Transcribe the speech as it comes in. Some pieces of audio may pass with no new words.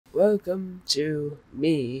welcome to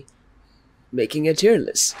me making a tier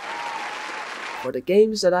list for the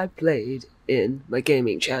games that I played in my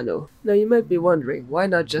gaming channel. Now you might be wondering, why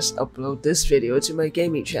not just upload this video to my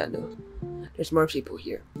gaming channel? There's more people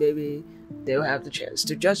here. Maybe they'll have the chance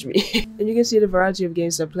to judge me. And you can see the variety of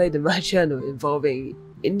games I played in my channel involving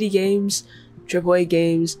indie games, AAA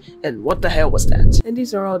games, and what the hell was that? And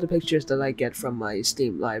these are all the pictures that I get from my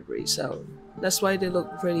Steam library, so that's why they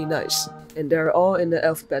look really nice. And they're all in the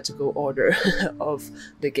alphabetical order of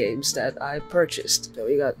the games that I purchased. So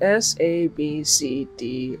we got S, A, B, C,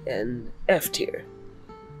 D, and F tier.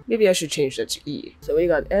 Maybe I should change that to E. So we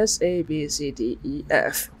got S, A, B, C, D, E,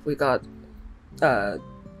 F. We got 1,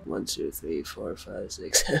 2, 3, 4, 5,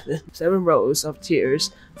 6, 7 rows of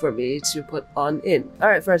tiers for me to put on in.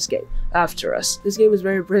 Alright, first game, After Us. This game is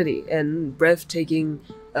very pretty and breathtaking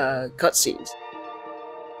cutscenes.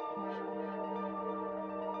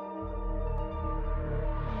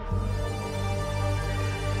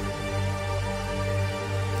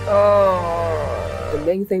 Oh. The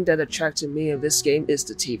main thing that attracted me of this game is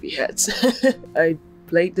the TV heads. I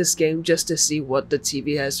played this game just to see what the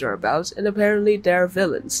TV heads are about, and apparently they're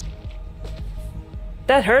villains.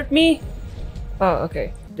 That hurt me? Oh,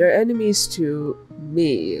 okay. They're enemies to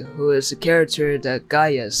me, who is a character that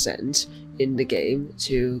Gaia sent in the game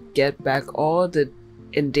to get back all the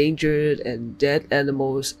endangered and dead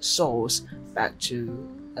animals' souls back to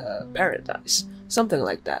paradise. Something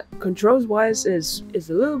like that. Controls wise is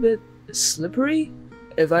a little bit slippery,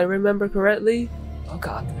 if I remember correctly. Oh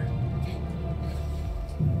god.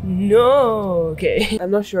 No! Okay.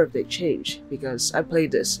 I'm not sure if they changed, because I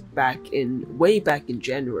played this way back in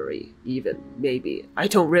January, even, maybe. I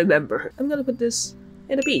don't remember. I'm gonna put this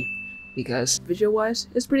in a B, because visual-wise,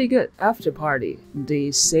 it's pretty good. After Party,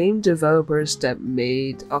 the same developers that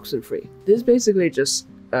made Oxenfree. This is basically just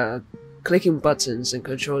clicking buttons and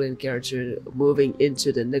controlling character moving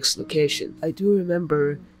into the next location. I do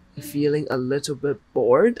remember feeling a little bit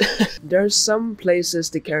bored. There are some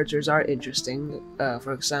places the characters are interesting.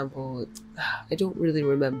 For example, I don't really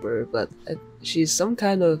remember, but she's some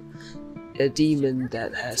kind of a demon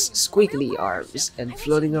that has squiggly arms and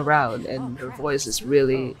floating around, and her voice is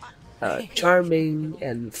really charming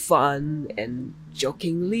and fun and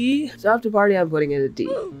jokingly. So After Party, I'm putting it a D,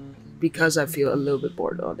 because I feel a little bit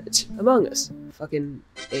bored on it. Among Us, fucking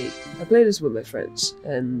A. I play this with my friends,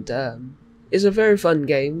 and it's a very fun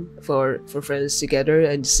game for friends together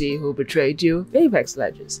and see who betrayed you. Apex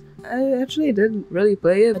Legends, I actually didn't really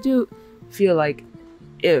play it. I do feel like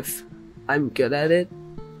if I'm good at it,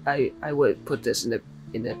 I would put this in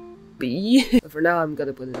a B. But for now, I'm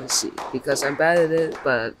gonna put it in a C, because I'm bad at it,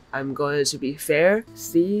 but I'm going to be fair.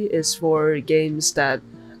 C is for games that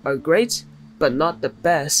are great, but not the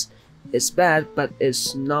best. It's bad, but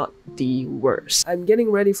it's not the worst. I'm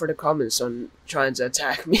getting ready for the comments on trying to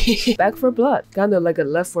attack me. Back 4 Blood, kinda like a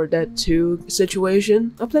Left 4 Dead 2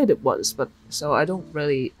 situation. I played it once, but so I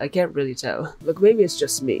can't really tell. Look, maybe it's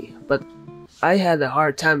just me, but I had a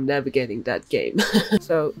hard time navigating that game.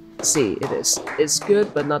 So, C it is. It's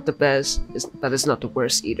good, but not the best, but it's not the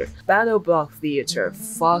worst either. Battle Block Theater,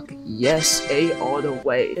 fuck yes, A all the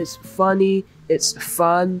way. It's funny, it's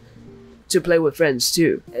fun to play with friends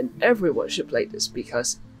too, and everyone should play this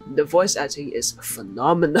because the voice acting is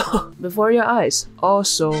phenomenal. Before Your Eyes,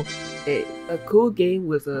 also a cool game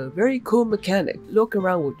with a very cool mechanic. Look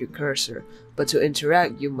around with your cursor, but to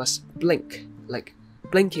interact you must blink, like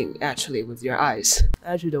blinking actually with your eyes.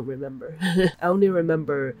 I actually don't remember. I only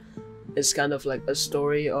remember it's kind of like a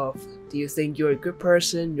story of, do you think you're a good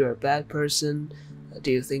person, you're a bad person, do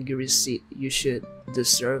you think you should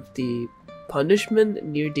deserve the punishment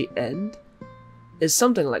near the end? It's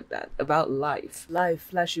something like that, about life. Life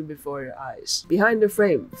flashing before your eyes. Behind the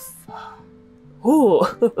Frame. Ooh.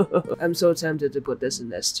 I'm so tempted to put this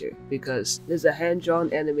in S tier, because it's a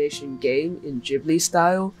hand-drawn animation game in Ghibli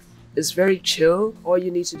style. It's very chill. All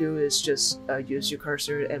you need to do is just use your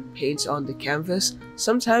cursor and paint on the canvas.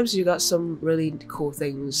 Sometimes you got some really cool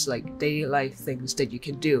things, like daily life things that you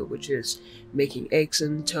can do, which is making eggs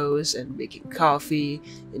and toast and making coffee,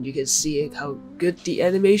 and you can see how good the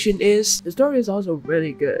animation is. The story is also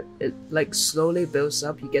really good. It like slowly builds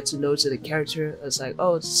up. You get to know to the character. It's like,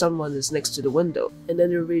 oh, someone is next to the window, and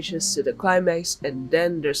then it reaches to the climax, and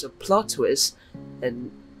then there's a plot twist, and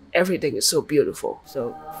everything is so beautiful.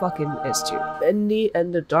 So fucking S tier. Bendy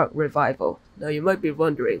and the Dark Revival. Now you might be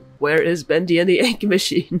wondering, where is Bendy and the Ink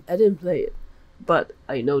Machine? I didn't play it, but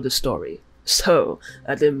I know the story. So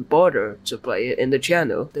I didn't bother to play it in the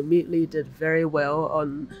channel. The Meatly did very well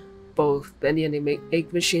on both Bendy and the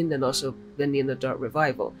Ink Machine and also Bendy and the Dark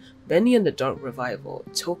Revival. Bendy and the Dark Revival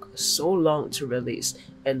took so long to release,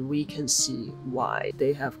 and we can see why.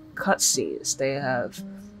 They have cutscenes, they have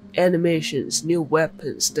animations, new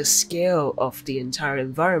weapons, the scale of the entire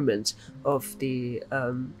environment of the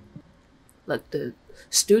the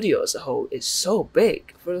studio as a whole is so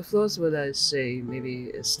big. For the flaws, what I say maybe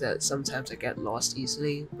is that sometimes I get lost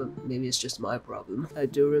easily, but maybe it's just my problem. I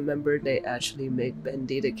do remember they actually made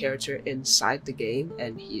Bendy the character inside the game,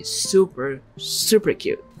 and he's super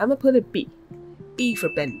cute. I'ma put it B. B for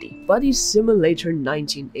Bendy. Buddy Simulator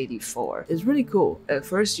 1984 is really cool. At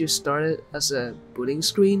first you started as a booting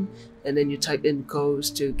screen, and then you type in codes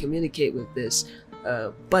to communicate with this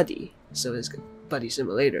buddy. So it's Buddy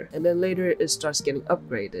Simulator, and then later it starts getting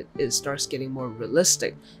upgraded, it starts getting more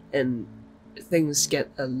realistic, and things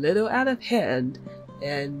get a little out of hand,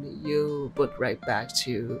 and you put right back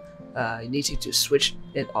to needing to switch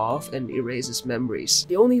it off and erases memories.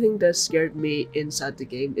 The only thing that scared me inside the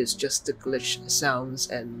game is just the glitch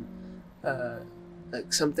sounds, and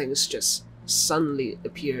like some things just suddenly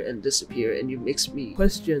appear and disappear, and it makes me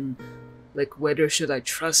question like whether should I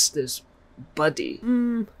trust this buddy.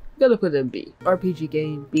 Gotta put in B. RPG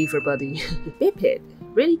game, B for Buddy. Biped,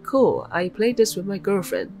 really cool. I played this with my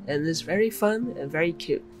girlfriend, and it's very fun and very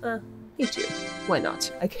cute. Me too. Why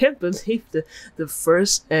not? I can't believe the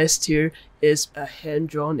first S tier is a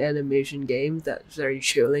hand-drawn animation game that's very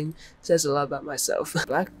chilling. Says a lot about myself.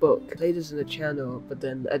 Black Book. Played this in the channel, but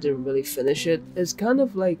then I didn't really finish it. It's kind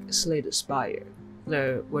of like Slay the Spire,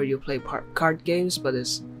 where you play card games, but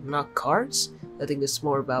it's not cards. I think it's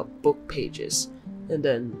more about book pages. And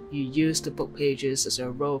then you use the book pages as a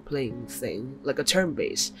role-playing thing, like a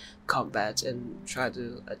turn-based combat, and try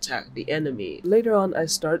to attack the enemy. Later on, I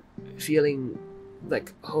start feeling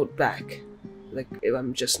like hold back, like if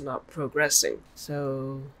I'm just not progressing.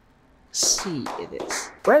 So C it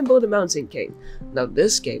is. Bramble the Mountain King. Now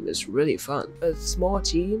this game is really fun. A small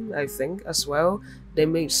team, I think, as well. They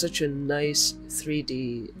made such a nice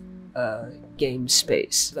 3D game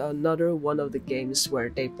space. Another one of the games where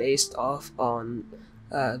they based off on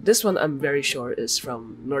this one I'm very sure is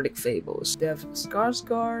from Nordic Fables. They have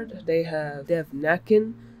Skarsgård, they have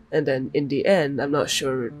Nakin, and then in the end I'm not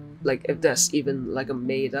sure like if that's even like a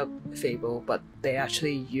made up fable, but they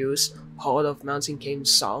actually use Hall of Mountain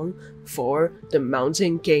King's song for the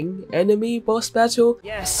Mountain King enemy boss battle.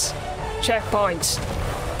 Yes! Checkpoint!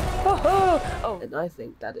 Oh, and I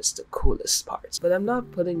think that is the coolest part. But I'm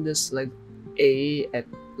not putting this like A at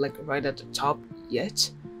like right at the top yet,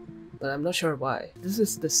 but I'm not sure why. This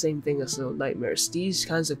is the same thing as Little Nightmares. These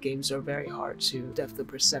kinds of games are very hard to depth of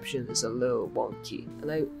perception is a little wonky,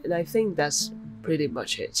 and I think that's pretty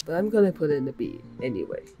much it. But I'm gonna put in the B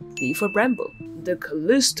anyway. B for Bramble. The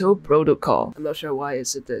Callisto Protocol. I'm not sure why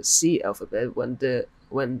it's at the C alphabet when the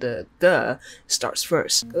starts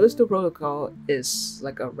first. Callisto Protocol is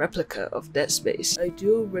like a replica of Dead Space. I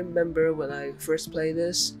do remember when I first played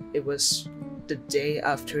this, it was the day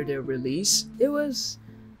after their release. It was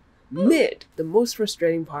mid. The most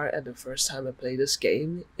frustrating part at the first time I played this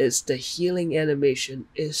game is the healing animation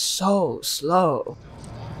is so slow.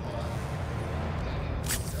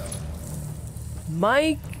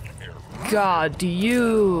 My god, do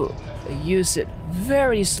you use it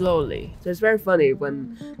very slowly? So it's very funny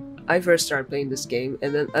when I first started playing this game,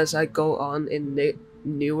 and then as I go on in the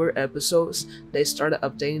newer episodes, they started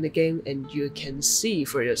updating the game, and you can see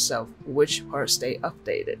for yourself which parts they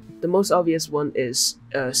updated. The most obvious one is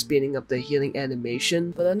speeding up the healing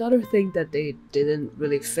animation, but another thing that they didn't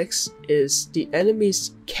really fix is the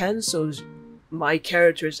enemies cancel my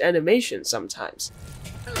character's animation sometimes.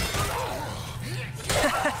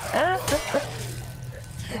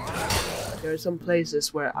 There are some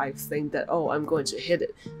places where I think that, oh, I'm going to hit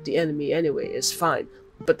it. The enemy anyway is fine,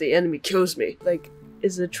 but the enemy kills me. Like,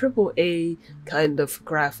 it's a AAA kind of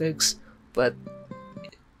graphics, but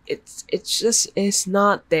it's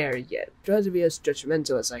not there yet. Try to be as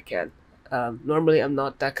judgmental as I can. Normally I'm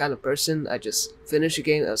not that kind of person. I just finish a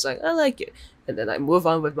game, I was like, I like it, and then I move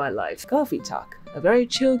on with my life. Coffee Talk. A very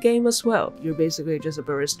chill game as well. You're basically just a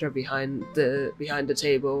barista behind the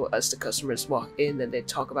table as the customers walk in and they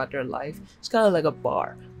talk about their life. It's kind of like a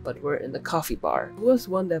bar, but we're in the coffee bar. There was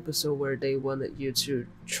one episode where they wanted you to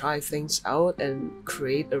try things out and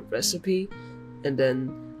create a recipe, and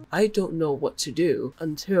then I don't know what to do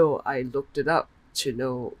until I looked it up to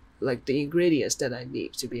know like the ingredients that I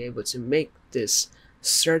need to be able to make this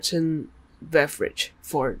certain beverage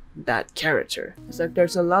for that character. It's like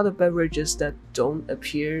there's a lot of beverages that don't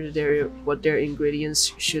appear what their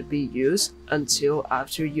ingredients should be used until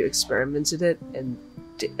after you experimented it and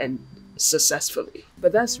successfully.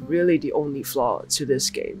 But that's really the only flaw to this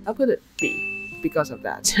game. I'll put it B. because of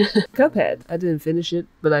that. Cuphead, I didn't finish it,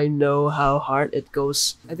 but I know how hard it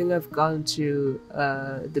goes. I think I've gotten to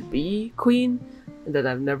the bee queen, and then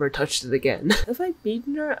I've never touched it again. Have I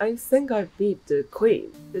beaten her? I think I beat the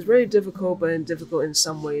queen. It's very difficult, but difficult in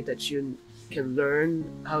some way that you can learn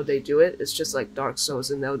how they do it. It's just like Dark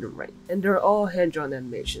Souls and Elden Ring. And they're all hand-drawn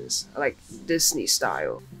animations, like Disney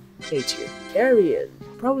style. A tier. Carrion,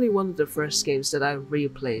 probably one of the first games that I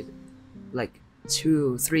replayed like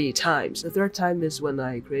 2-3 times. The third time is when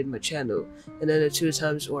I created my channel, and then the 2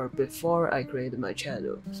 times or before I created my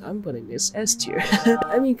channel. So I'm putting this S tier.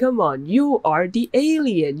 I mean, come on, you are the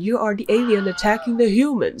alien. You are the alien attacking the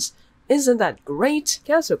humans. Isn't that great?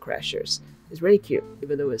 Castle Crashers. It's really cute,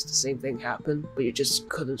 even though it's the same thing happened, but you just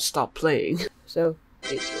couldn't stop playing. So,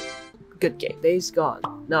 A tier. Good game. Days Gone.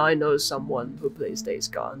 Now I know someone who plays Days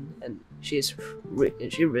Gone, and she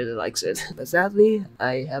really likes it. But sadly,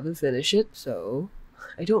 I haven't finished it, so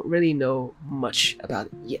I don't really know much about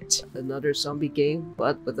it yet. Another zombie game,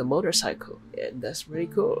 but with a motorcycle, and that's really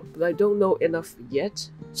cool. But I don't know enough yet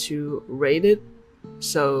to rate it,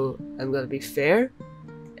 so I'm gonna be fair,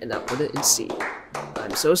 and I'll put it in C.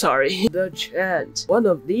 I'm so sorry. The Chant. One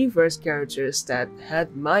of the first characters that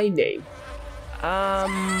had my name. Why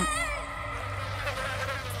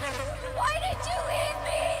did you leave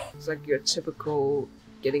me? It's like your typical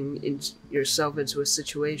getting yourself into a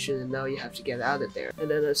situation and now you have to get out of there. And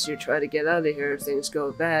then as you try to get out of here, things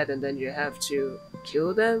go bad and then you have to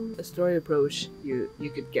kill them. A story approach, you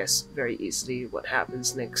could guess very easily what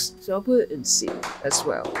happens next. So I'll put it in C as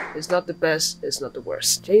well. It's not the best, it's not the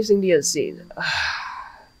worst. Chasing the Unseen.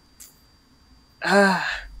 A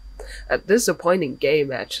disappointing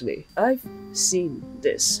game actually. I've seen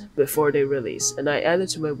this before they released and I added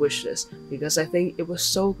to my wishlist because I think it was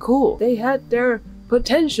so cool. They had their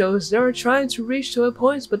potentials, they were trying to reach to a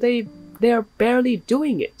point, but they are barely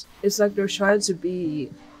doing it. It's like they're trying to be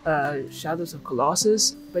Shadows of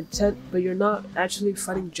Colossus, but you're not actually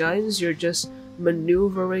fighting giants, you're just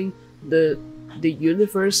maneuvering the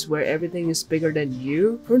universe where everything is bigger than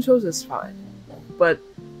you. Controls is fine, but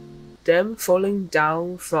them falling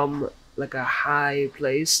down from like a high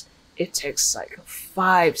place, it takes like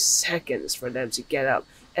 5 seconds for them to get up,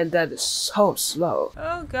 and that is so slow.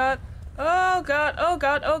 Oh god, oh god, oh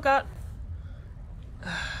god, oh god.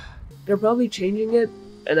 They're probably changing it,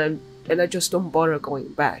 and I just don't bother going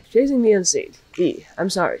back. Chasing the Unseen. E. I'm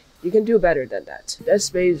sorry. You can do better than that. Dead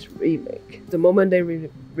Space remake. The moment they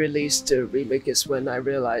released the remake is when I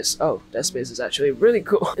realized, oh, Dead Space is actually really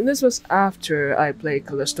cool. And this was after I played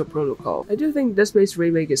Callisto Protocol. I do think Dead Space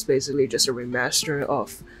remake is basically just a remaster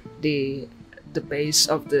of the base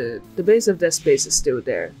of Dead Space is still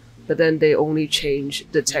there. But then they only change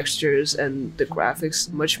the textures and the graphics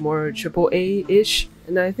much more AAA-ish.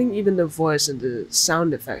 And I think even the voice and the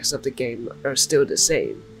sound effects of the game are still the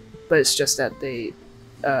same. But it's just that they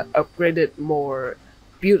upgraded more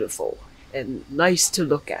beautiful and nice to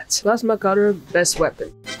look at. Plasma Cutter, best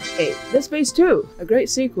weapon. A. Dead Space 2, a great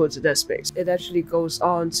sequel to Dead Space. It actually goes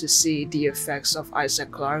on to see the effects of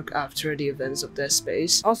Isaac Clarke after the events of Dead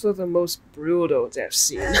Space. Also the most brutal death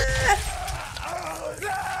scene.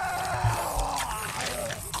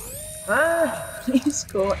 Please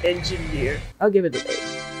call engineer. I'll give it an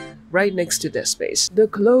A. Right next to Dead Space. The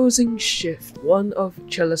Closing Shift, one of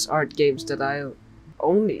Chalice Art games that I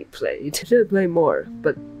only played. I should play more,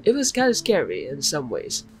 but it was kind of scary in some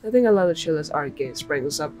ways. I think a lot of Chalice Art games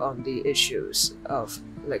brings up on the issues of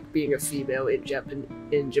like being a female in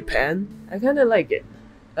Japan. I kind of like it.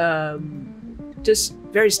 Just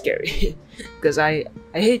very scary because I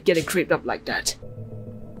hate getting creeped up like that.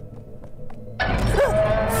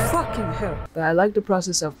 Fucking hell. But I like the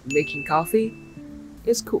process of making coffee.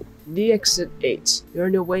 It's cool. The Exit 8. You're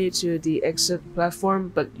on your way to the exit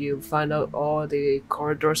platform, but you find out all the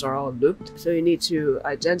corridors are all looped. So you need to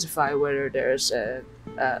identify whether there's an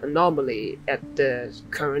anomaly at the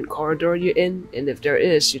current corridor you're in, and if there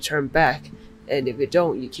is, you turn back, and if you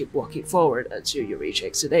don't, you keep walking forward until you reach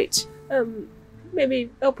Exit 8. Maybe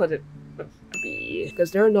I'll put it B,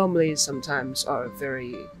 because their anomalies sometimes are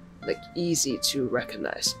very easy to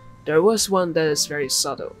recognize. There was one that is very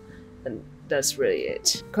subtle, and that's really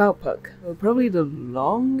it. Cloudpunk, probably the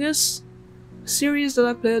longest series that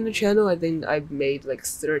I play on the channel. I think I've made like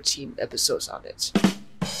 13 episodes on it.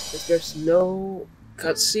 But there's no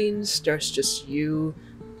cutscenes, there's just you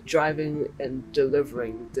driving and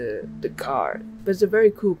delivering the car. But it's a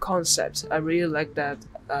very cool concept. I really like that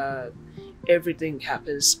everything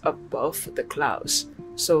happens above the clouds.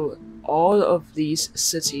 So all of these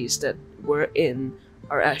cities that we're in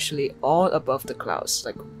are actually all above the clouds,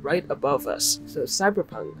 like right above us. So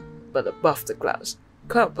cyberpunk, but above the clouds.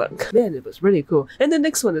 Cloudpunk. Man, it was really cool. And the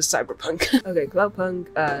next one is Cyberpunk. Okay, Cloudpunk,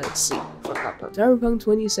 let's see, for Cloudpunk. Cyberpunk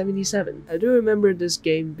 2077. I do remember this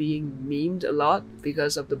game being memed a lot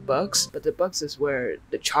because of the bugs, but the bugs is where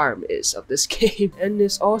the charm is of this game. And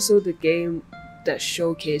it's also the game that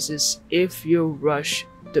showcases if you rush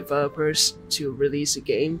developers to release a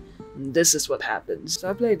game, this is what happens. So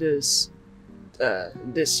I played this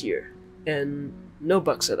this year, and no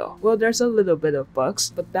bugs at all. Well, there's a little bit of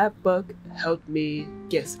bugs, but that bug helped me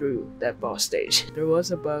get through that boss stage. There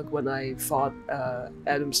was a bug when I fought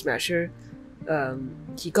Adam Smasher.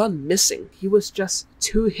 He got missing. He was just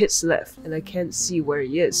 2 hits left, and I can't see where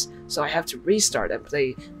he is. So I have to restart and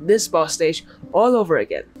play this boss stage all over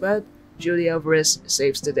again. But Julie Alvarez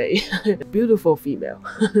saves the day. Beautiful female.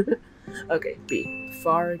 Okay, B.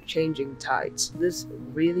 Far Changing Tides. This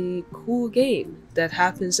really cool game that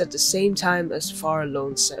happens at the same time as Far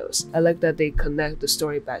Lone Sails. I like that they connect the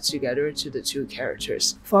story back together to the 2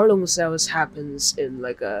 characters. Far Lone Sails happens in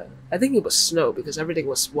like I think it was snow because everything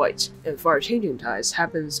was white, and Far Changing Tides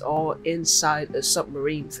happens all inside a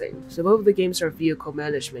submarine thing. So both of the games are vehicle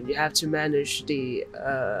management. You have to manage the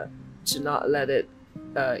to not let it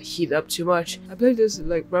heat up too much. I played this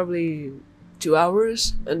like probably 2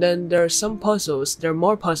 hours, and then there are some puzzles. There are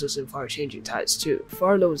more puzzles in Far Changing Tides too.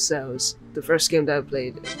 Far Lone Sails, the first game that I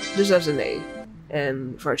played, deserves an A,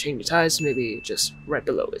 and Far Changing Tides maybe just right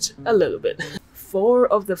below it, a little bit. 4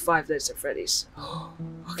 of the 5 Nights at Freddy's. Oh,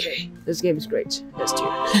 okay, this game is great. S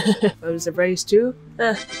tier. 5 Nights at Freddy's 2?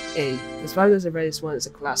 A. Because 5 Nights at Freddy's 1 is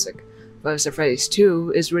a classic. 5 Nights at Freddy's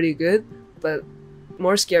 2 is really good, but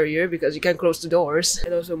more scarier because you can't close the doors,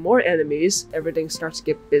 and also more enemies. Everything starts to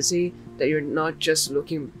get busy, that you're not just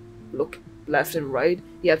look left and right.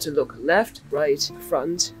 You have to look left, right,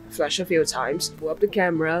 front, flash a few times, pull up the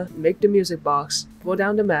camera, make the music box, pull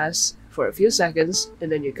down the mask for a few seconds,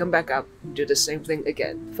 and then you come back up and do the same thing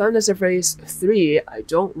again. Five Nights at Freddy's 3, I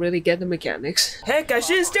don't really get the mechanics. Heck, I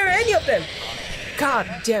shouldn't stare at any of them! God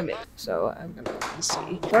damn it. So I'm gonna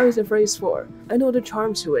see. Five Nights at Freddy's 4. I know the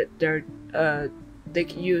charm to it. They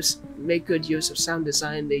make good use of sound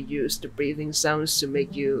design. They use the breathing sounds to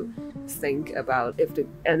make you think about if the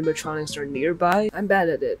animatronics are nearby. I'm bad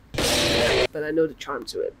at it, but I know the charm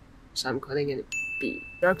to it, so I'm calling it B.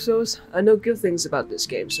 Dark Souls, I know good things about this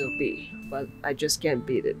game, so B, but I just can't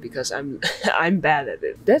beat it because I'm I'm bad at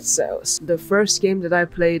it. Dead Cells, the first game that I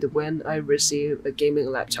played when I received a gaming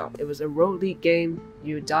laptop. It was a road league game.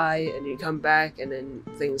 You die and you come back, and then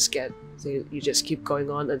you just keep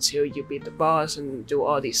going on until you beat the boss and do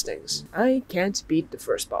all these things. I can't beat the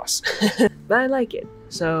first boss, but I like it,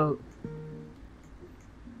 so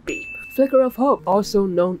B. Flicker of Hope, also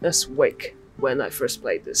known as Wake. When I first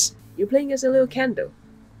played this, you're playing as a little candle,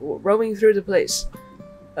 roaming through the place.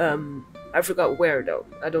 I forgot where though,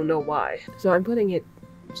 I don't know why. So I'm putting it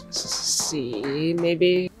C,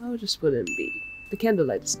 maybe? I'll just put it in B. The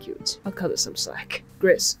candlelight is cute. I'll cut it some slack.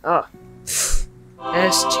 Gris,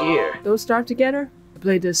 S tier. Those start together. I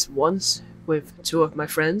played this once with 2 of my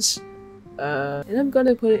friends, and I'm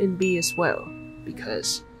gonna put it in B as well,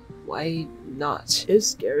 because why not? It's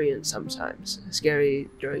scary and sometimes scary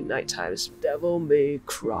during night times. Devil May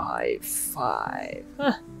Cry 5.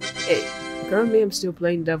 A. Currently I'm still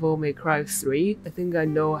playing Devil May Cry 3. I think I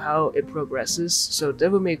know how it progresses, so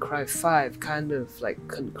Devil May Cry 5 kind of like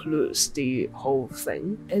concludes the whole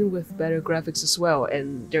thing, and with better graphics as well,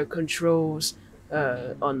 and their controls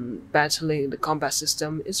on battling the combat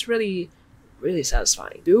system is really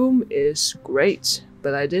satisfying. Doom is great,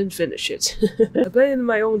 but I didn't finish it. I played it in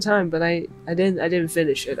my own time, but I didn't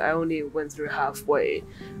finish it. I only went through halfway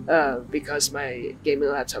because my gaming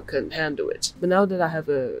laptop couldn't handle it. But now that I have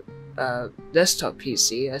a desktop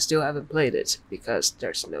PC, I still haven't played it because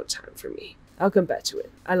there's no time for me. I'll come back to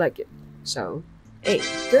it. I like it. So A.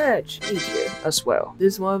 Dredge, A tier as well.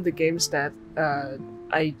 This is one of the games that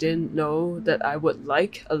I didn't know that I would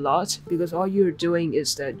like a lot, because all you're doing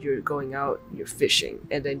is that you're going out, you're fishing,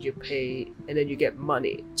 and then you pay, and then you get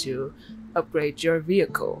money to upgrade your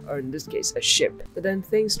vehicle, or in this case a ship. But then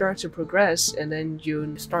things start to progress, and then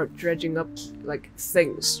you start dredging up like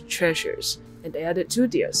things, treasures. And they added 2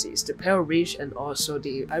 DLCs, the Pale Reach and also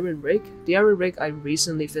the Iron Rig. The Iron Rig I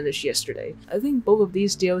recently finished yesterday. I think both of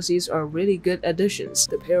these DLCs are really good additions.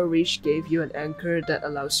 The Pale Reach gave you an anchor that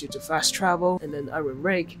allows you to fast travel, and then Iron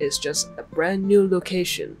Rig is just a brand new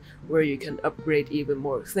location where you can upgrade even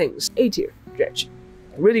more things. A tier, Dredge.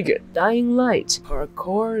 Really good. Dying Light,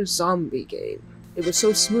 parkour zombie game. It was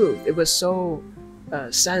so smooth, it was so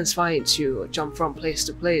satisfying to jump from place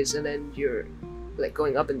to place, and then you're like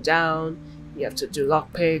going up and down. You have to do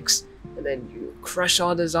lockpicks, and then you crush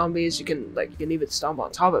all the zombies. You can even stomp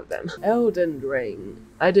on top of them. Elden Ring.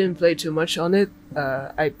 I didn't play too much on it.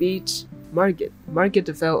 I beat Market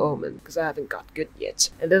the Fell Omen, because I haven't got good yet.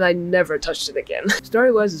 And then I never touched it again.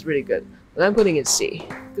 Story-wise, it's really good, but I'm putting it C,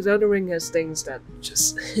 because Elden Ring has things that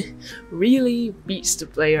just really beats the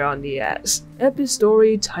player on the ass. Epic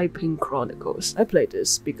Story Typing Chronicles. I played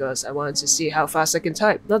this because I wanted to see how fast I can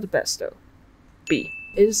type. Not the best though. B.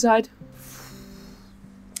 Inside.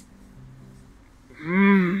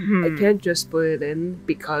 I can't just put it in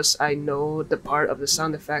because I know the part of the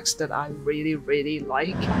sound effects that I really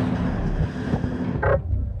like.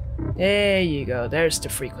 There you go, there's the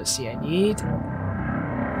frequency I need.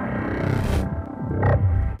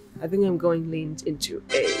 I think I'm going leaned into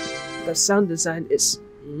A. The sound design is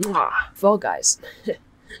mwah. Fall Guys.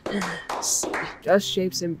 C. Just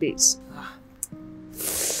shapes and beats.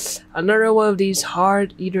 Another one of these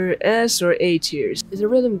hard either S or A tiers. It's a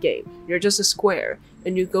rhythm game. You're just a square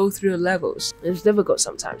and you go through the levels. It's difficult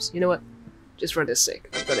sometimes. You know what? Just for the sake,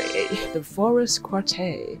 I'm gonna A. The Forest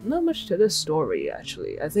Quartet. Not much to the story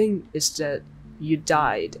actually. I think it's that you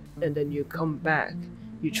died and then you come back.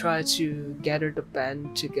 You try to gather the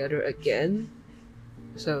band together again.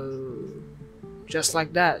 So just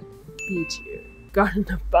like that. B tier. Garden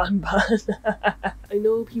of Banban. I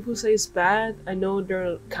know people say it's bad. I know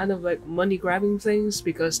they're kind of like money grabbing things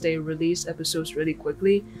because they release episodes really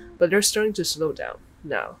quickly, but they're starting to slow down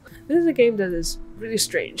now. This is a game that is really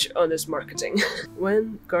strange on its marketing.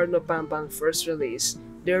 When Garden of Banban first released,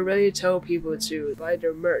 they already told people to buy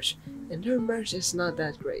their merch, and their merch is not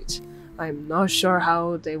that great. I'm not sure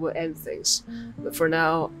how they will end things, but for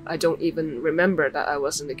now, I don't even remember that I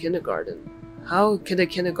was in the kindergarten. How can the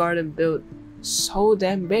kindergarten build so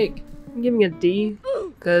damn big? I'm giving it D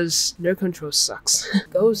because their control sucks.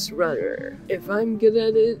 Ghost Runner. If I'm good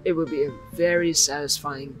at it, it would be a very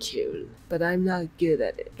satisfying kill. But I'm not good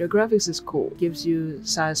at it. The graphics is cool. Gives you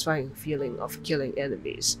satisfying feeling of killing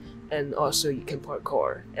enemies. And also you can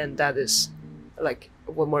parkour. And that is, like,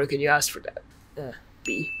 what more can you ask for that?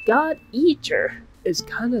 B. God Eater is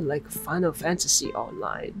kind of like Final Fantasy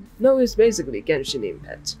Online. No, it's basically Genshin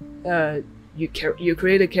Impact. You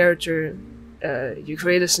create a character, you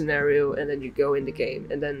create a scenario, and then you go in the game,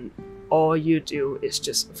 and then all you do is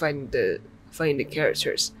just find the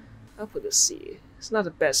characters. I'll put a C. It's not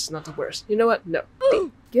the best, it's not the worst. You know what? No.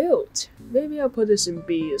 B. Guilt. Maybe I'll put this in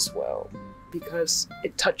B as well, because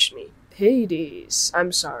it touched me. Hades.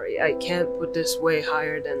 I'm sorry, I can't put this way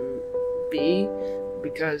higher than B,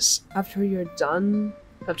 because after you're done,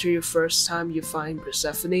 after your first time you find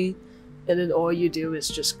Persephone, and then all you do is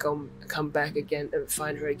just come back again and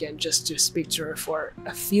find her again just to speak to her for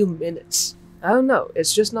a few minutes. I don't know,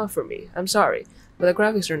 it's just not for me. I'm sorry, but the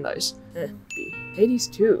graphics are nice. B. Hades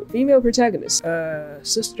 2. Female protagonist.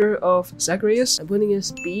 Sister of Zacharias. I'm putting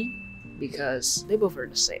this B because they both are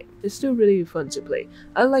the same. It's still really fun to play.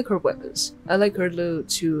 I like her weapons. I like her little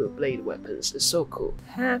two-blade weapons. It's so cool.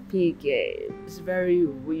 Happy Game. It's a very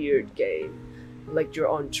weird game. Like you're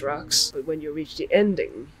on drugs, but when you reach the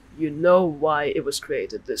ending, you know why it was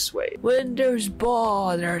created this way. When there's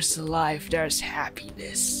ball, there's life, there's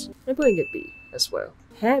happiness. I'm putting it B as well.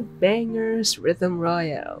 Headbangers Rhythm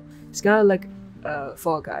Royale. It's kind of like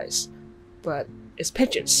Fall Guys, but it's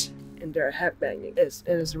pigeons and they're headbanging. It's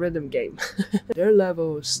a rhythm game. Their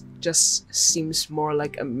levels just seems more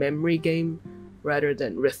like a memory game rather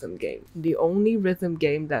than rhythm game. The only rhythm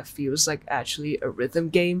game that feels like actually a rhythm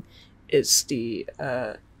game is the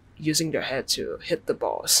using their head to hit the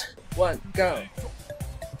balls. 1, go.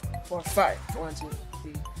 4, 5. 1, 2,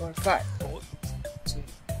 3, 4, 5. 1, 2, 3,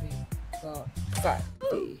 4, 5.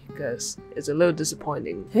 D, because it's a little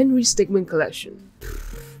disappointing. Henry Stickmin Collection.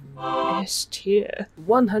 S tier.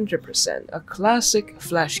 100% a classic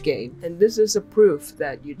Flash game, and this is a proof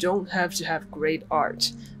that you don't have to have great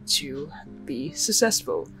art to be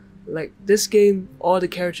successful. Like this game, all the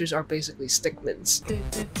characters are basically stickmans.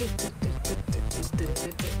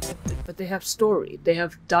 But they have story, they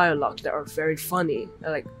have dialogue that are very funny.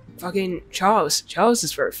 Like fucking Charles. Charles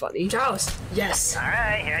is very funny. Charles! Yes!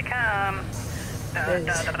 Alright, here I come.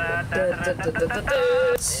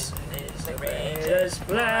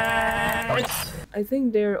 I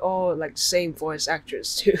think they're all like same voice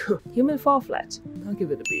actors too. Human Fall Flat. I'll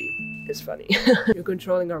give it a B. It's funny. You're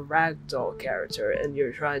controlling a ragdoll character and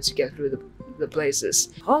you're trying to get through the places.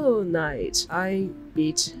 Hollow Knight. I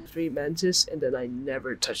beat 3 Mantis and then I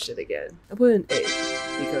never touched it again. I put an A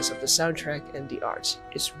because of the soundtrack and the art.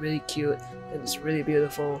 It's really cute and it's really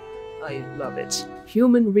beautiful I love it.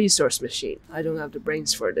 Human resource machine. I don't have the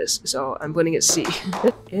brains for this, so I'm putting it C.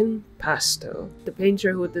 Impasto, the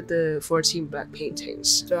painter who did the 14 black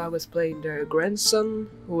paintings. So I was playing their grandson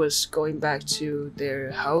who was going back to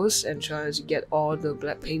their house and trying to get all the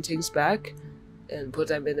black paintings back and put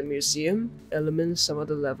them in the museum. Elements, some of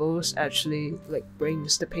the levels actually like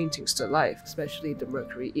brings the paintings to life, especially the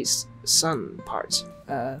Mercury is sun part.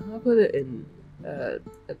 I'll put it in a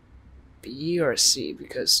B or C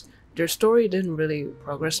because their story didn't really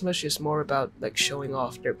progress much. It's more about like showing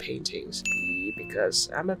off their paintings. B because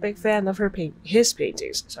I'm a big fan of his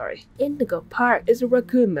paintings. Sorry. Indigo Park is a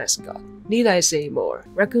raccoon mascot. Need I say more?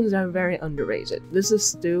 Raccoons are very underrated. This is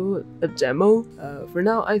still a demo. For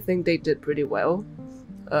now, I think they did pretty well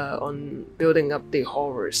on building up the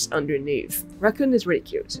horrors underneath. Raccoon is really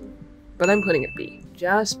cute, but I'm putting it B.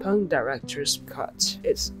 Jazz Punk Director's Cut.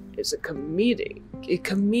 It's a comedic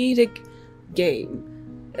game.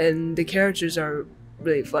 And the characters are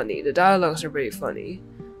really funny. The dialogues are really funny.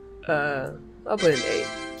 I'll put an A.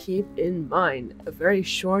 Keep in mind, a very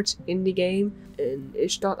short indie game in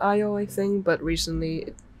itch.io, I think, but recently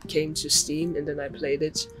it came to Steam and then I played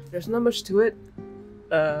it. There's not much to it,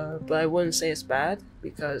 but I wouldn't say it's bad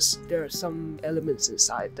because there are some elements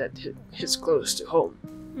inside that hits close to home.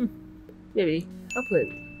 Maybe. I'll put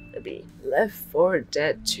a B. Left 4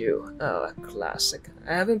 Dead 2. Oh, a classic.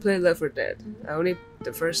 I haven't played Left 4 Dead.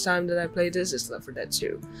 The first time that I played this is Left 4 Dead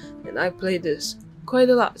 2. And I played this quite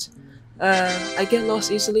a lot. I get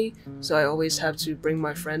lost easily, so I always have to bring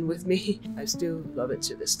my friend with me. I still love it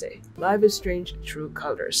to this day. Life is Strange True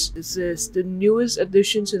Colors. This is the newest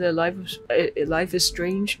addition to the Life is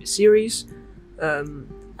Strange series.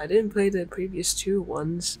 I didn't play the previous 2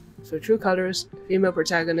 ones. So True Colors, female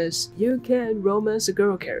protagonist, you can romance a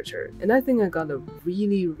girl character. And I think I got a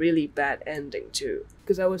really bad ending too.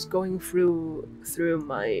 Because I was going through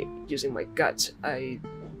using my gut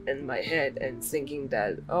and my head and thinking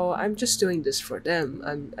that, oh, I'm just doing this for them.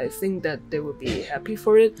 I think that they would be happy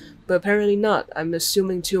for it, but apparently not. I'm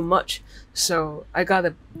assuming too much. So I got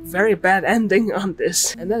a very bad ending on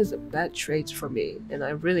this. And that is a bad trait for me. And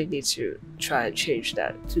I really need to try and change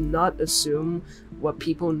that. To not assume what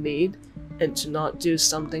people need and to not do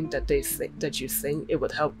something that you think it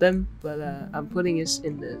would help them. But I'm putting it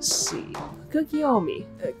in the C. Kakiomi,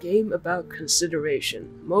 a game about consideration,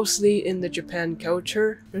 mostly in the Japan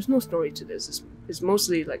culture. There's no story to this. It's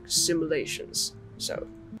mostly like simulations. So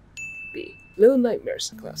B. Little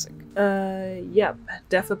Nightmares, classic. Yep,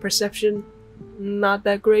 depth of perception, not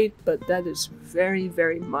that great, but that is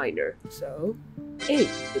very minor. So A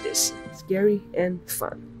it is. Scary and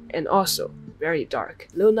fun, and also very dark.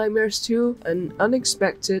 Little Nightmares 2, an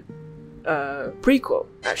unexpected prequel,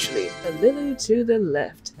 actually. A little to the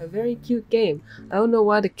left. A very cute game. I don't know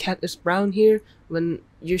why the cat is brown here when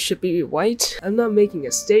you should be white. I'm not making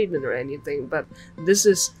a statement or anything, but this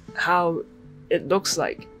is how it looks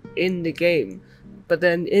like in the game. But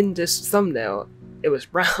then in this thumbnail, it was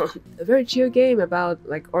brown. A very chill game about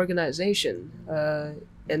like organization.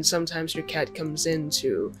 And sometimes your cat comes in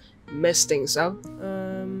to mess things up.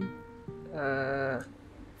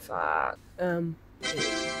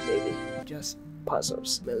 Maybe just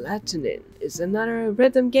puzzles. Melatonin is another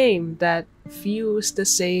rhythm game that feels the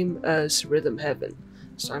same as Rhythm Heaven,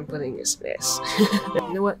 so I'm putting it as S.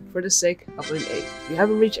 You know what? For the sake, I'll put an A. You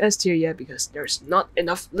haven't reached S tier yet because there's not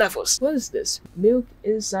enough levels. What is this? Milk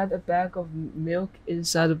inside a bag of milk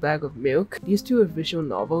inside a bag of milk. These two are visual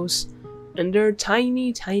novels. And they're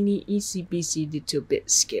tiny, easy peasy, little bit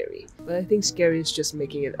scary. But I think scary is just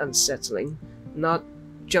making it unsettling, not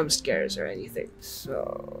jump scares or anything.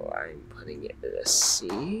 So I'm putting it at a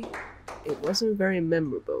C. It wasn't very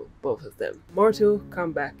memorable, both of them. Mortal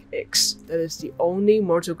Kombat X. That is the only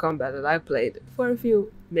Mortal Kombat that I played for a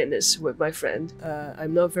few minutes with my friend.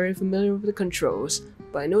 I'm not very familiar with the controls,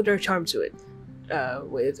 but I know there's charm to it,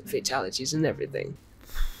 with fatalities and everything.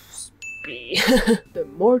 B. The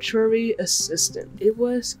Mortuary Assistant. It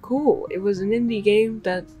was cool. It was an indie game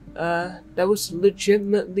that was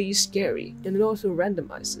legitimately scary, and it also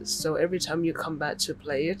randomizes, so every time you come back to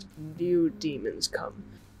play it, new demons come.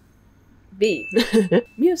 B.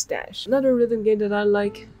 Mustache. Another rhythm game that I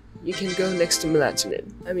like. You can go next to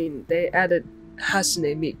Melatonin. I mean, they added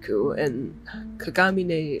Hasune Miku and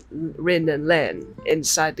Kagamine Rin and Lan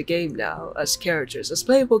inside the game now as characters, as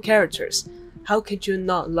playable characters. How could you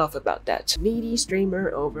not love about that? Needy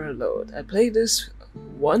Streamer Overload. I played this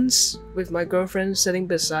once with my girlfriend sitting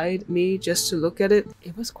beside me just to look at it.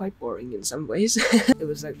 It was quite boring in some ways. It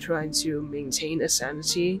was like trying to maintain a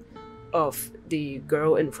sanity of the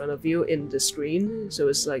girl in front of you in the screen. So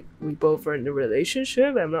it's like we both are in a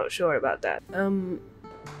relationship. I'm not sure about that.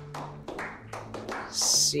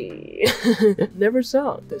 C. Never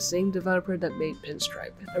Saw, the same developer that made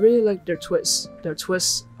Pinstripe. I really like their twists. Their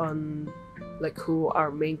twists on like who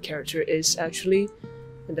our main character is actually,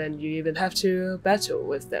 and then you even have to battle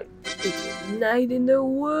with them. Night in the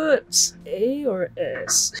Woods, A or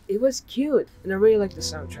S? It was cute, and I really like the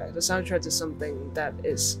soundtrack. The soundtrack is something that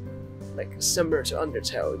is like similar to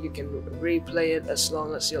Undertale. You can replay it as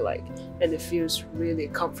long as you like, and it feels really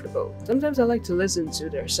comfortable. Sometimes I like to listen to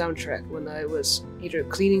their soundtrack when I was either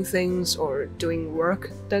cleaning things or doing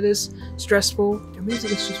work that is stressful. Their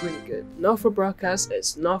music is just really good. Not for broadcast,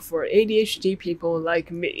 it's not for ADHD people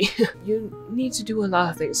like me. You need to do a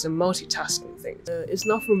lot of things, some multitasking things. It's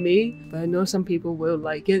not for me, but I know some people will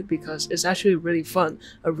like it because it's actually really fun.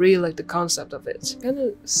 I really like the concept of it.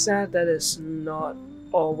 Kinda sad that it's not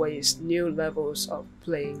always new levels of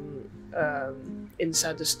playing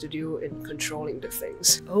inside the studio and controlling the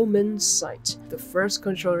things. Omen Sight, the first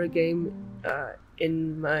controller game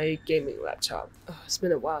in my gaming laptop. Oh, it's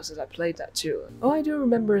been a while since I played that too. All I do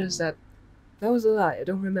remember is that was a lie. I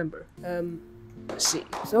don't remember. Let's see.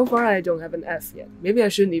 So far I don't have an F yet. Maybe I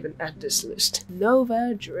shouldn't even add this list.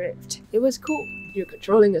 Nova Drift. It was cool. You're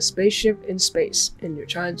controlling a spaceship in space, and you're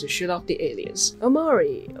trying to shoot off the aliens.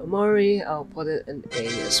 Omori, I'll put it an A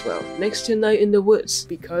as well. Next to Night in the Woods.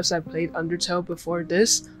 Because I played Undertale before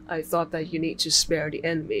this, I thought that you need to spare the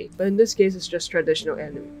enemy. But in this case, it's just traditional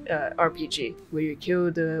RPG, where you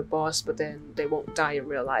kill the boss, but then they won't die in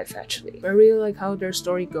real life, actually. I really like how their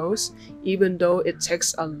story goes, even though it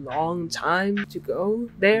takes a long time to go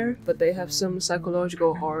there, but they have some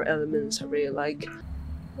psychological horror elements I really like.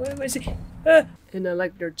 What am I saying? And I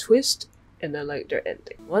like their twist, and I like their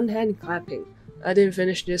ending. One hand clapping. I didn't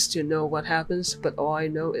finish this to know what happens, but all I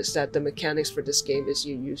know is that the mechanics for this game is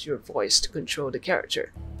you use your voice to control the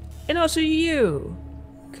character. And also you!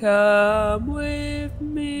 Come with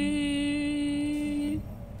me!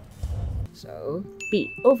 So,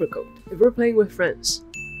 B. Overcoat. If we're playing with friends.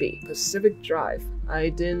 B. Pacific Drive. I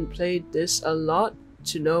didn't play this a lot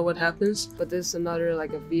to know what happens, but this is another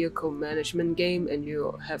like a vehicle management game, and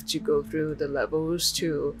you have to go through the levels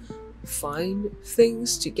to find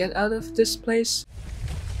things to get out of this place.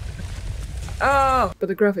 Oh! But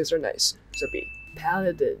the graphics are nice, so B.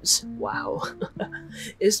 Paladins. Wow.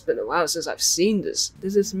 It's been a while since I've seen this.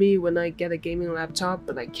 This is me when I get a gaming laptop,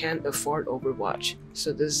 but I can't afford Overwatch.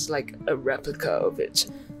 So this is like a replica of it.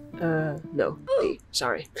 No. B.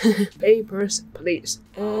 Sorry. Papers, Please.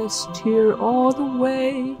 S tier all the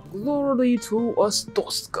way. Glory to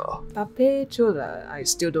Ostoska. Papetola. I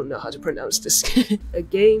still don't know how to pronounce this. A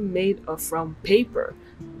game made from paper.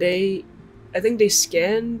 I think they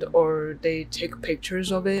scanned or they take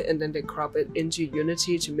pictures of it and then they crop it into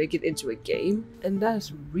Unity to make it into a game. And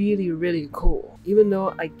that's really, really cool. Even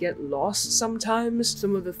though I get lost sometimes,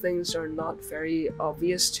 some of the things are not very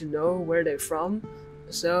obvious to know where they're from.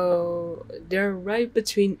 So they're right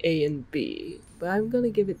between A and B, but I'm gonna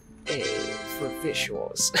give it A for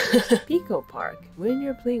visuals. Pico Park. When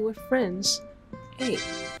you're playing with friends, A,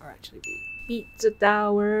 or actually B. Pizza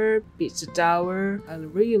Tower. I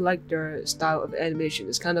really like their style of animation.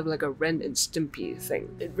 It's kind of like a Ren and Stimpy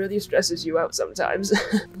thing. It really stresses you out sometimes.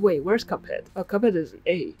 Wait, where's Cuphead? Oh, Cuphead is an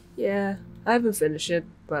A. Yeah, I haven't finished it,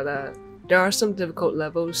 but there are some difficult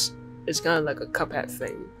levels. It's kind of like a Cuphead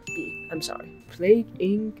thing. B, I'm sorry. Plague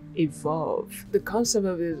Inc. Evolve. The concept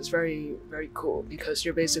of it is very, very cool because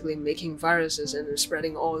you're basically making viruses and they're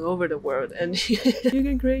spreading all over the world, and you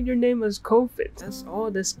can create your name as COVID. That's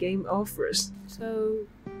all this game offers. So,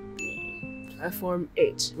 Platform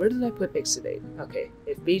 8. Where did I put Exit 8? Okay,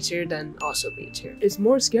 if B tier, then also B tier. It's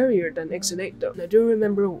more scarier than Exit 8 though. I do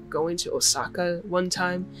remember going to Osaka one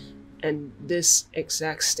time, and this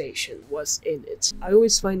exact station was in it. I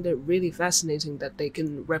always find it really fascinating that they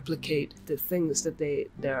can replicate the things that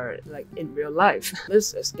they're like in real life.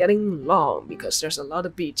 This is getting long because there's a lot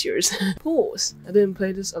of B tiers. Pools. I didn't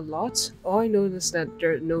play this a lot. All I noticed is that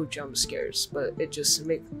there are no jump scares, but it just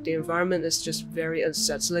makes the environment is just very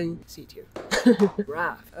unsettling. C tier.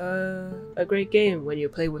 Raft. A great game when you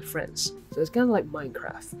play with friends. So it's kind of like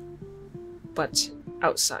Minecraft, but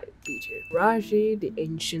outside. B tier. Raji, the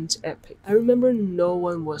Ancient Epic. I remember no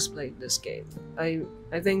one was playing this game. I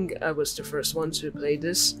think I was the first one to play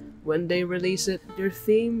this when they released it. Their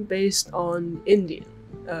theme based on Indian.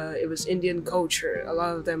 It was Indian culture. A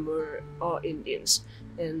lot of them were all Indians.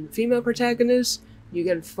 And female protagonists, you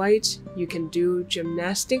can fight, you can do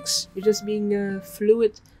gymnastics. You're just being a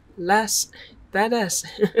fluid lass. Badass.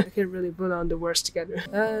 I can't really put on the words together.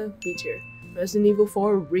 B tier. Resident Evil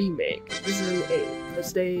 4 Remake. This is an A,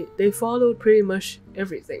 because they followed pretty much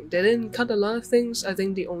everything. They didn't cut a lot of things. I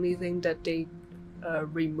think the only thing that they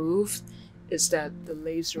removed is that the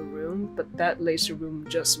laser room, but that laser room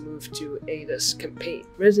just moved to Ada's campaign.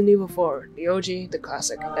 Resident Evil 4, the OG, the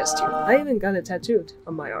classic, S tier. I even got it tattooed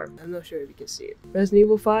on my arm. I'm not sure if you can see it. Resident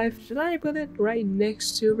Evil 5, should I put it right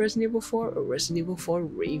next to Resident Evil 4 or Resident Evil 4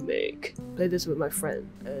 Remake? Played this with my friend,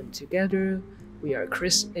 and together we are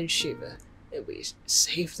Chris and Shiva, and we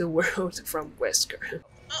save the world from Wesker.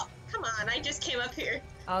 Oh, come on, I just came up here.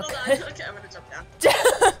 Okay. Hold on, okay, I'm gonna jump down.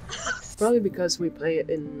 Probably because we play it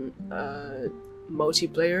in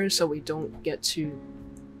multiplayer, so we don't get to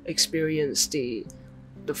experience the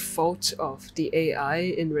fault of the AI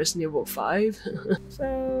in Resident Evil 5.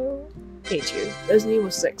 So, A tier. Resident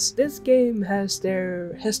Evil 6. This game has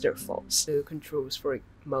their faults. The controls for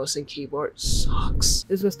mouse and keyboard sucks.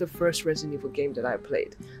 This was the first Resident Evil game that I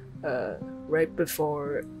played, right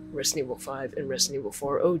before Resident Evil 5 and Resident Evil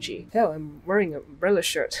 4 OG. Hell, I'm wearing an umbrella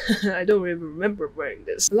shirt. I don't even remember wearing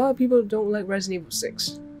this. A lot of people don't like Resident Evil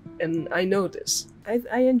 6, and I know this.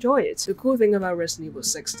 I enjoy it. The cool thing about Resident Evil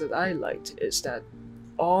 6 that I liked is that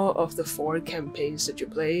all of the 4 campaigns that you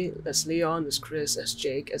play, as Leon, as Chris, as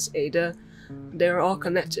Jake, as Ada, they're all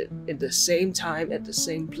connected in the same time at the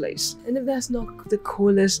same place. And if that's not the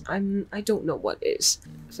coolest, I don't know what is.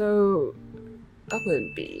 So I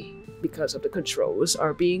wouldn't be, because of the controls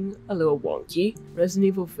are being a little wonky. Resident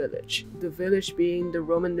Evil Village. The village being the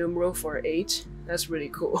Roman numeral for 8. That's really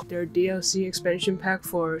cool. Their DLC expansion pack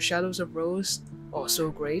for Shadows of Rose,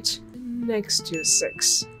 also great. Next to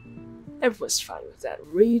 6. Everyone's fine with that.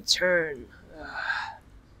 Return.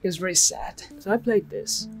 It was very sad. So I played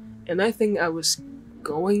this, and I think I was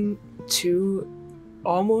going to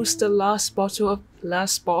almost the last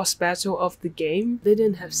boss battle of the game. They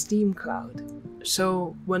didn't have Steam Cloud.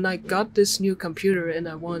 So when I got this new computer and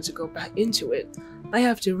I wanted to go back into it, I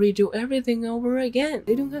have to redo everything over again.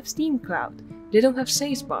 They don't have Steam Cloud. They don't have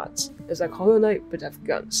save spots. It's like Hollow Knight but have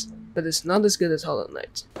guns. But it's not as good as Hollow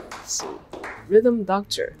Knight. Let's see. Rhythm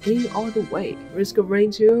Doctor. King all the way. Risk of Rain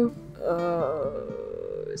 2?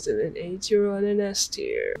 Is it an A tier or an S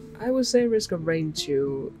tier? I would say Risk of Rain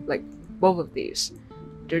 2, like both of these,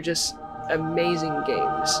 they're just amazing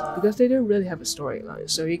games because they don't really have a storyline,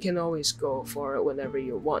 so you can always go for it whenever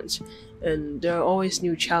you want, and there are always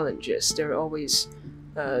new challenges, there are always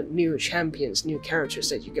new champions, new characters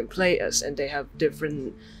that you can play as, and they have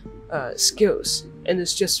different skills, and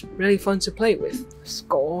it's just really fun to play with.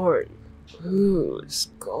 Scorn. Ooh,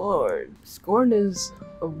 Scorn. Scorn is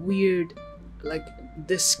a weird, like,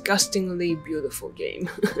 disgustingly beautiful game.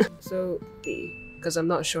 So B, because I'm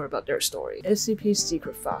not sure about their story. SCP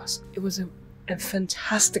Secret Files. It was a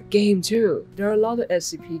fantastic game too. There are a lot of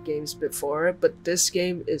SCP games before, but this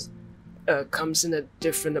game is comes in a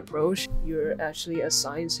different approach. You're actually a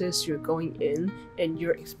scientist, you're going in and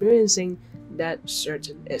you're experiencing that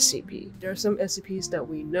certain SCP. There are some SCPs that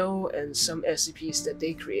we know and some SCPs that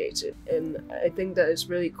they created, and I think that is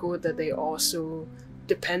really cool that they also,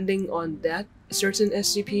 depending on that certain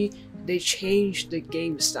SCP, they change the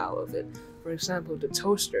game style of it. For example, the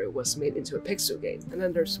toaster was made into a pixel game, and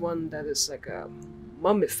then there's one that is like a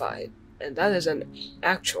mummified, and that is an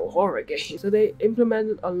actual horror game. So they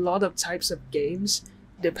implemented a lot of types of games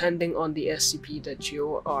depending on the SCP that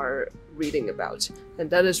you are reading about, and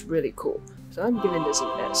that is really cool. So I'm giving this an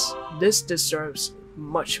S. This deserves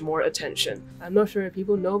much more attention. I'm not sure if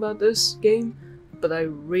people know about this game, but I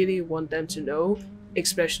really want them to know,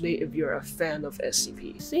 especially if you're a fan of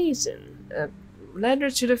SCP. Season.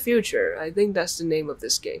 Letter to the Future. I think that's the name of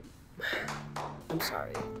this game. I'm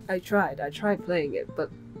sorry. I tried playing it,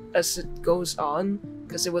 but as it goes on,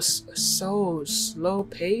 because it was so slow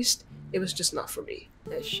paced, it was just not for me.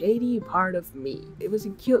 A shady part of me. It was a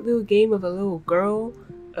cute little game of a little girl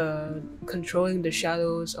controlling the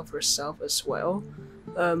shadows of herself as well.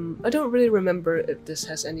 I don't really remember if this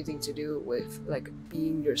has anything to do with like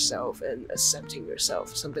being yourself and accepting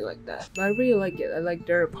yourself, something like that. But I really like it. I like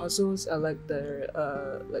their puzzles. I like their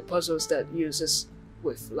like puzzles that uses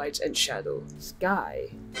with light and shadow. Sky.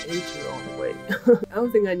 Nature all the way. I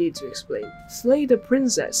don't think I need to explain. Slay the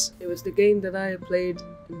Princess. It was the game that I played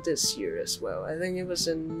this year as well. I think it was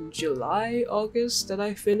in July, August that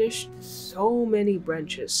I finished. So many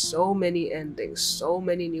branches, so many endings, so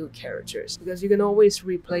many new characters. Because you can always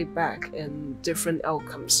replay back and different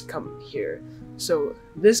outcomes come here. So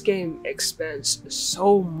this game expands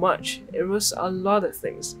so much. It was a lot of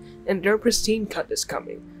things. And their pristine cut is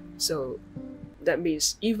coming. So that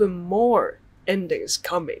means even more endings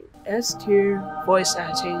coming. S tier voice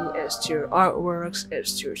acting, S tier artworks,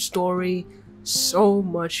 S tier story. so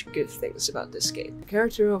much good things about this game. The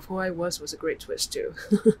character of who I was a great twist too.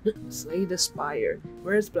 Slay the Spire.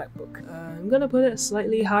 Where's Black Book? I'm gonna put it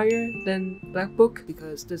slightly higher than Black Book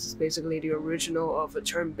because this is basically the original of a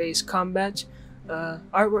turn-based combat.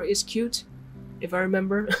 Artwork is cute, if I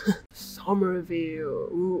remember. Somerville.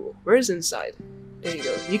 Ooh, where's Inside? There you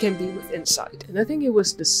go. You can be with Inside. And I think it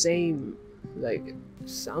was the same like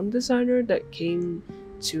sound designer that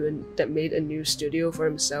made a new studio for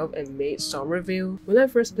himself and made Somerville. When I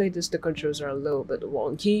first played this, the controls are a little bit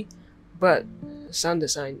wonky, but sound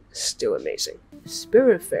design is still amazing.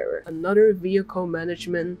 Spiritfarer, another vehicle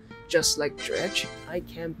management just like Dredge. I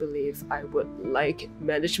can't believe I would like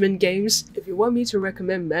management games. If you want me to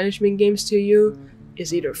recommend management games to you,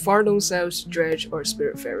 it's either Fardong South, Dredge, or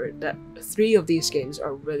Spiritfarer. That 3 of these games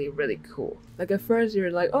are really cool. Like at first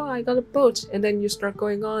you're like, oh, I got a boat, and then you start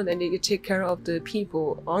going on and you take care of the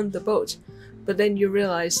people on the boat. But then you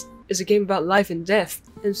realize it's a game about life and death.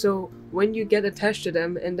 And so when you get attached to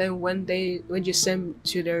them, and then when you send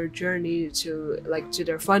to their journey to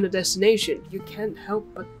their final destination, you can't help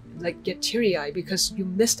but like get teary-eyed because you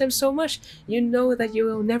miss them so much. You know that you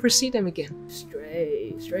will never see them again.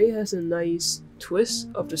 Stray has a nice twist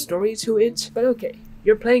of the story to it, but okay,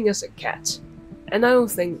 you're playing as a cat, and I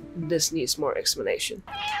don't think this needs more explanation.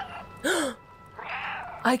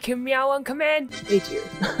 I can meow on command! A tier.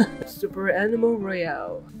 Super Animal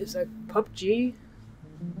Royale. It's like PUBG,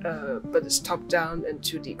 but it's top-down and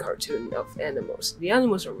 2D cartoon of animals. The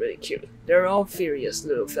animals are really cute. They're all furious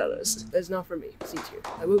little fellas. That's not for me. C tier.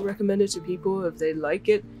 I would recommend it to people if they like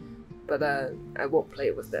it, but I won't play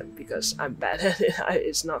it with them because I'm bad at it.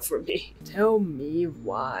 It's not for me. Tell me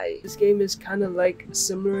why. This game is kind of like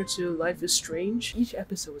similar to Life is Strange. Each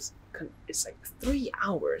episode is like 3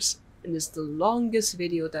 hours. And it's the longest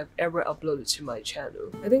video that I've ever uploaded to my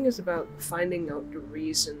channel. I think it's about finding out the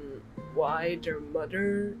reason why their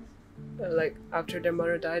mother, after their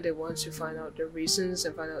mother died, they want to find out their reasons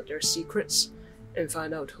and find out their secrets and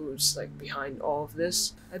find out who's like behind all of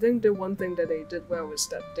this. I think the one thing that they did well was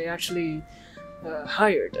that they actually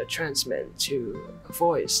hired a trans man to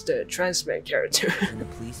voice the trans man character. The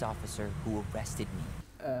police officer who arrested me.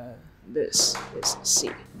 This is C.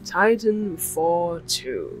 Titanfall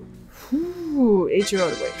 2. Whew, 8 year all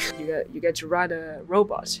the way. You get to ride a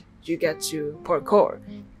robot. You get to parkour.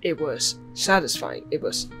 It was satisfying. It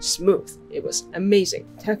was smooth. It was amazing.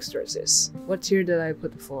 Text resist. What tier did I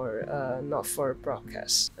put for not for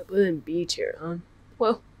broadcast? I put it in B tier, huh?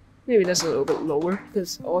 Well, maybe that's a little bit lower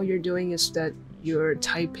because all you're doing is that you're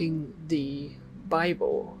typing the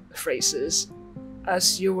Bible phrases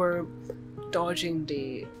as you were dodging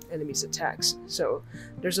the enemy's attacks. So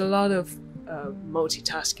there's a lot of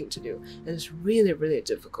multitasking to do, and it's really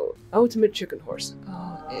difficult. Ultimate Chicken Horse.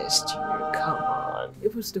 Oh, S tier, come on.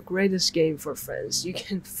 It was the greatest game for friends. You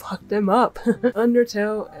can fuck them up.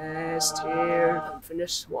 Undertale, S tier.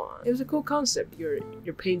 Unfinished Swan. It was a cool concept.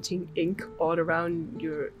 You're painting ink all around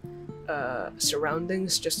your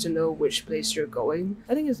surroundings just to know which place you're going.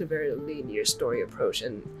 I think it's a very linear story approach,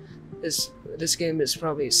 and this game is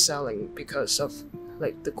probably selling because of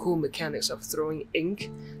like the cool mechanics of throwing ink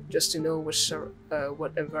just to know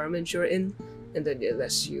what environment you're in, and then it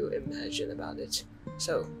lets you imagine about it.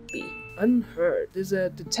 So B. Unheard is a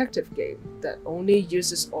detective game that only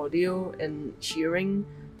uses audio and hearing.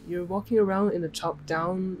 You're walking around in a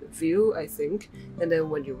top-down view, I think, and then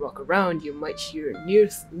when you walk around, you might hear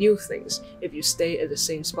new things. If you stay at the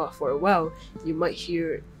same spot for a while, you might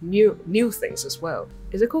hear new things as well.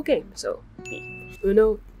 It's a cool game, so B.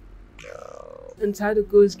 Uno. No. Entitled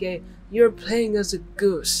Goose Game. You're playing as a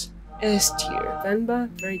goose. S tier. Venba,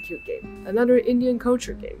 very cute game. Another Indian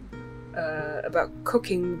culture game about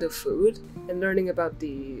cooking the food and learning about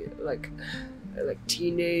the like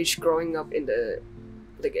teenage growing up in the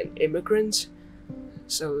like an immigrant,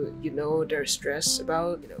 so they're stressed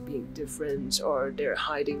about being different, or they're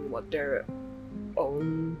hiding what their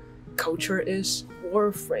own culture is.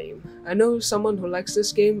 Warframe. I know someone who likes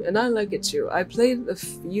this game, and I like it too. I played a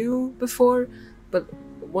few before, but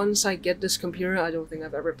once I get this computer, I don't think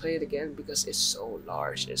I've ever played it again because it's so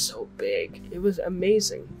large, it's so big. It was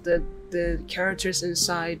amazing. The characters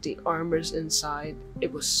inside, the armors inside,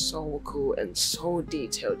 it was so cool and so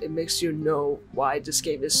detailed. It makes you know why this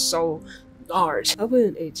game is so large. I'll put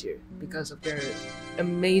it in A tier because of their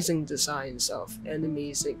amazing designs of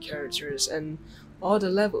enemies and characters and all the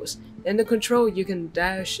levels. And the control, you can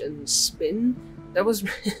dash and spin. That was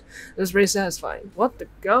that was very satisfying. What the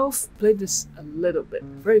golf? Played this a little bit.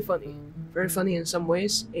 Very funny in some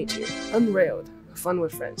ways. A tier. Unrailed. Fun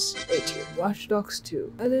with friends. A tier. Watch Dogs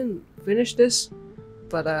 2. I didn't finish this,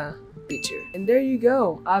 but B tier. And there you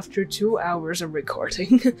go. After 2 hours of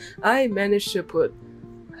recording, I managed to put,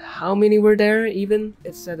 how many were there even?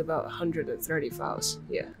 It said about 130 files.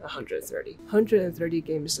 Yeah, 130. 130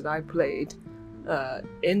 games that I played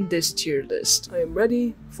in this tier list. I am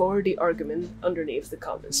ready for the argument underneath the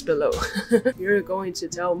comments below. You're going to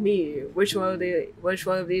tell me which one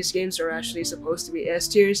of these games are actually supposed to be S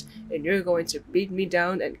tiers, and you're going to beat me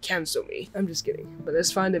down and cancel me. I'm just kidding, but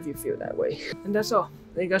it's fine if you feel that way. And that's all.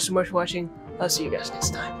 Thank you guys so much for watching. I'll see you guys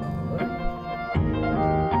next time.